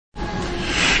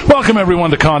Welcome,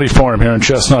 everyone, to Conti Forum here in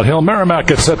Chestnut Hill. Merrimack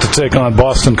gets set to take on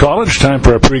Boston College. Time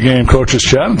for a pregame coaches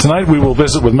chat. And tonight we will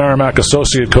visit with Merrimack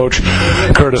associate coach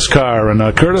Curtis Carr. And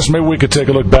Curtis, maybe we could take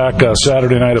a look back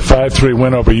Saturday night, a 5-3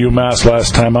 win over UMass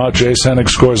last time out. Jace Hennig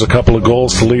scores a couple of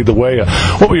goals to lead the way.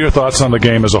 What were your thoughts on the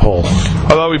game as a whole? I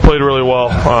thought we played really well.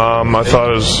 I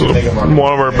thought it was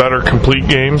one of our better complete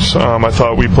games. I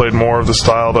thought we played more of the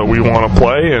style that we want to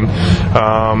play. And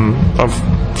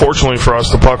fortunately for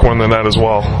us, the puck went in the net as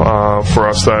well for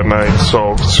us that night.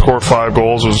 So to score 5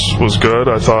 goals was good.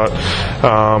 I thought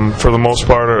for the most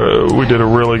part we did a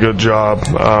really good job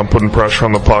putting pressure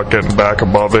on the puck, getting back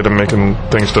above it, and making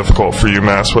things difficult for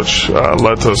UMass, which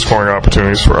led to scoring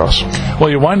opportunities for us.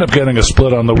 Well, you wind up getting a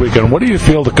split on the weekend. What do you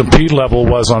feel the compete level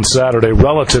was on Saturday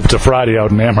relative to Friday out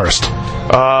in Amherst?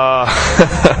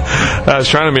 I was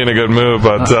trying to be in a good mood,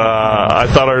 but I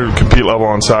thought our compete level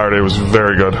on Saturday was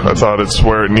very good. I thought it's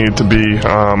where it needed to be.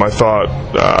 I thought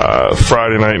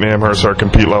Friday night in Amherst, our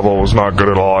compete level was not good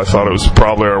at all. I thought it was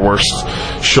probably our worst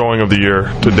showing of the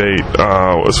year to date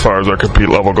as far as our compete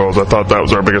level goes. I thought that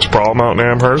was our biggest problem out in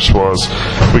Amherst. Was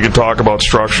we can talk about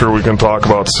structure, we can talk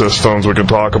about systems, we can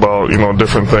talk about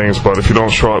different things, but if you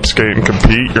don't show up, skate, and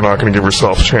compete, you're not going to give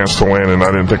yourself a chance to win. And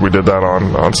I didn't think we did that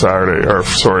on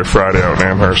Friday out in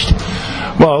Amherst.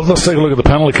 Well, let's take a look at the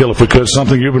penalty kill if we could,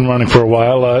 something you've been running for a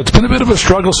while. It's been a bit of a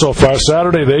struggle so far.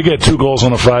 Saturday they get 2 goals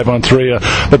on a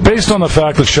 5-on-3, but based on the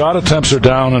fact that shot attempts are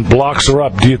down and blocks are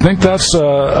up, do you think that's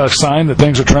a sign that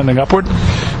things are trending upward?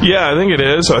 Yeah, I think it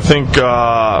is. I think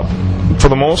for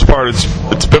the most part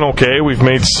it's been okay. We've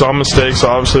made some mistakes,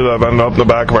 obviously, that have ended up in the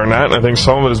back of our net, and I think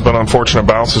some of it has been unfortunate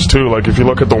bounces too. Like if you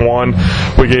look at the one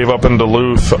we gave up in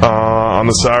Duluth on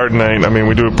the Saturday night, I mean,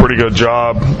 we do a pretty good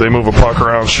job. They move a puck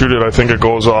around, shoot it. I think it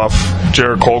goes off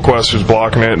Jared Colquist, who's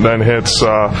blocking it, and then hits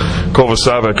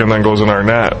Kovacevic and then goes in our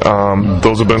net.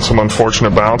 Those have been some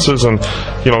unfortunate bounces, and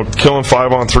killing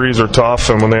 5-on-3s are tough,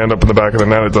 and when they end up in the back of the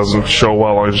net, it doesn't show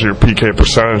well as your PK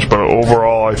percentage. But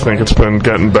overall, I think it's been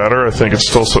getting better. I think it's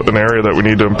still an area that we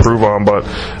need to improve on, but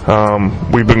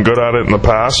we've been good at it in the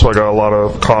past, so I got a lot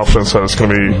of confidence that it's going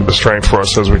to be a strength for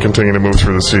us as we continue to move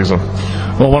through the season.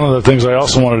 Well, one of the things I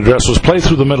also wanted to address was play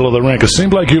through the middle of the rink. It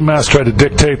seemed like UMass tried to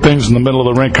dictate things in the middle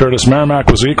of the rink. Curtis, Merrimack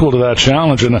was equal to that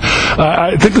challenge, and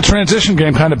I think the transition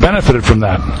game kind of benefited from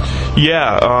that.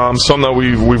 Yeah, something that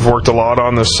we've worked a lot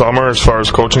on this summer as far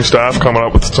as coaching staff, coming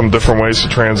up with some different ways to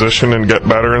transition and get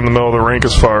better in the middle of the rink.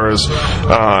 As far as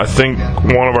I think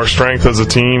one of our strengths as a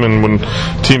team, and when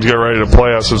teams get ready to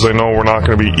play us, is they know we're not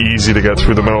going to be easy to get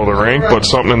through the middle of the rink, but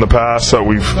something in the past that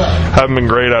haven't been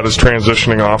great at is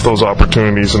transitioning off those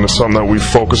opportunities, and it's something that we've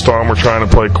focused on. We're trying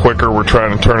to play quicker, we're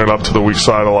trying to turn it up to the weak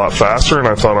side a lot faster, and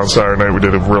I thought on Saturday night we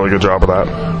did a really good job of that.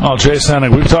 Oh, Jace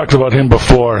Hennig, we've talked about him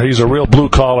before. He's a real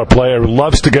blue-collar player,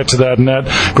 loves to get to that net,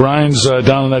 grinds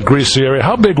down in that greasy area.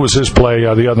 How big was his play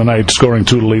the other night, scoring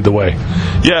 2 to lead the way?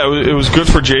 Yeah, it was good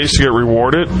for Jace to get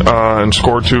rewarded and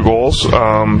score 2 goals.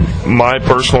 My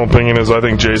personal opinion is I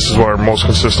think Jace is one of our most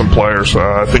consistent players.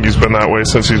 I think he's been that way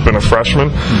since he's been a freshman.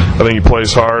 I think he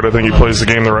plays hard. I think he plays the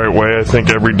game the right way. I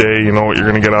think every day you know what you're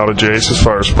going to get out of Jace as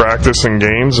far as practice and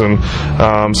games, and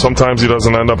sometimes he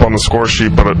doesn't end up on the score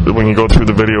sheet, but when you go through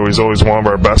the video, he's always one of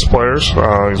our best players.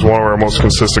 He's one of our most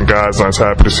consistent guys, and I was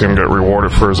happy to see him get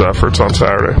rewarded for his efforts on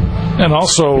Saturday. And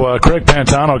also, Craig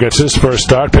Pantano gets his first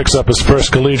start, picks up his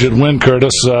first collegiate win.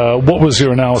 Curtis, what was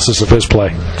your analysis of his play?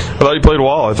 I thought he played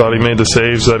well. I thought he made the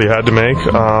saves that he had to make.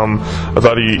 I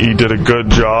thought he did a good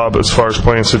job as far as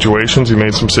playing situations. He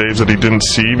made some saves that he didn't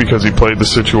see because he played the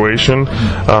situation.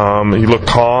 He looked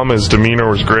calm. His demeanor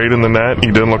was great in the net.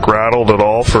 He didn't look rattled at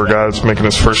all for a guy that's making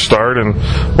his first start in,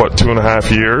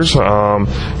 2.5 years.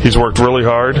 He's worked really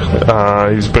hard.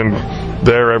 He's been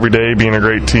there every day, being a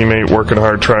great teammate, working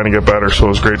hard, trying to get better, so it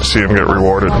was great to see him get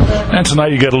rewarded. And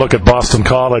tonight you get a look at Boston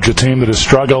College, a team that has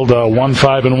struggled,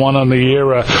 1-5-1 on the year.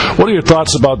 What are your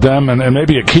thoughts about them, and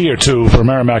maybe a key or two for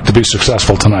Merrimack to be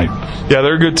successful tonight? Yeah,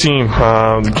 they're a good team.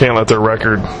 You can't let their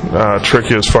record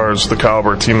trick you as far as the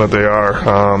caliber team that they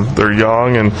are. They're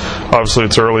young, and obviously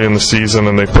it's early in the season,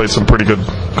 and they've played some pretty good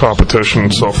competition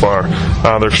so far.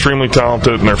 They're extremely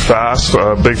talented, and they're fast.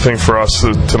 Big thing for us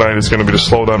tonight is going to be to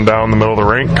slow them down in the middle of the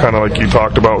rink, kind of like you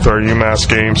talked about with our UMass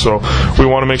game. So we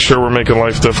want to make sure we're making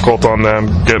life difficult on them,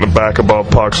 getting them back above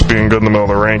pucks, being good in the middle of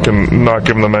the rink, and not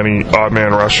giving them any odd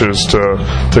man rushes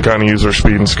to kind of use their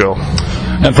speed and skill.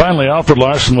 And finally, Alfred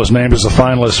Larson was named as a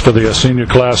finalist for the Senior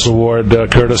Class Award.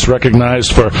 Curtis,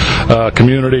 recognized for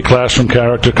community classroom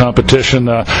character competition.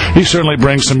 He certainly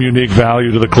brings some unique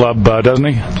value to the club, doesn't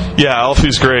he? Yeah,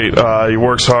 Alfie's great. He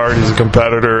works hard. He's a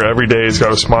competitor. Every day he's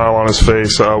got a smile on his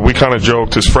face. We kind of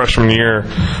joked his freshman year year,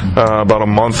 about a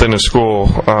month into school,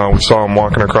 we saw him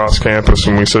walking across campus,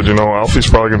 and we said, Alfie's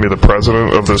probably going to be the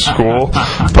president of this school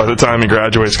by the time he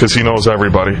graduates, because he knows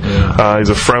everybody. He's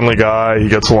a friendly guy. He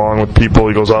gets along with people.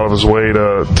 He goes out of his way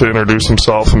to introduce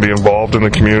himself and be involved in the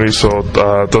community, so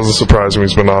it doesn't surprise me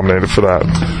he's been nominated for that.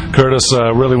 Curtis, I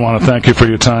really want to thank you for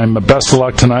your time. Best of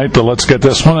luck tonight. Let's get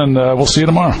this one, and we'll see you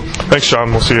tomorrow. Thanks,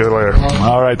 Sean. We'll see you later.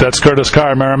 All right, that's Curtis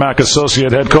Carr, Merrimack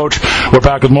Associate Head Coach. We're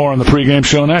back with more on the pregame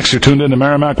show next. You're tuned in to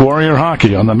Merrimack Warrior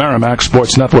Hockey on the Merrimack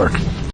Sports Network.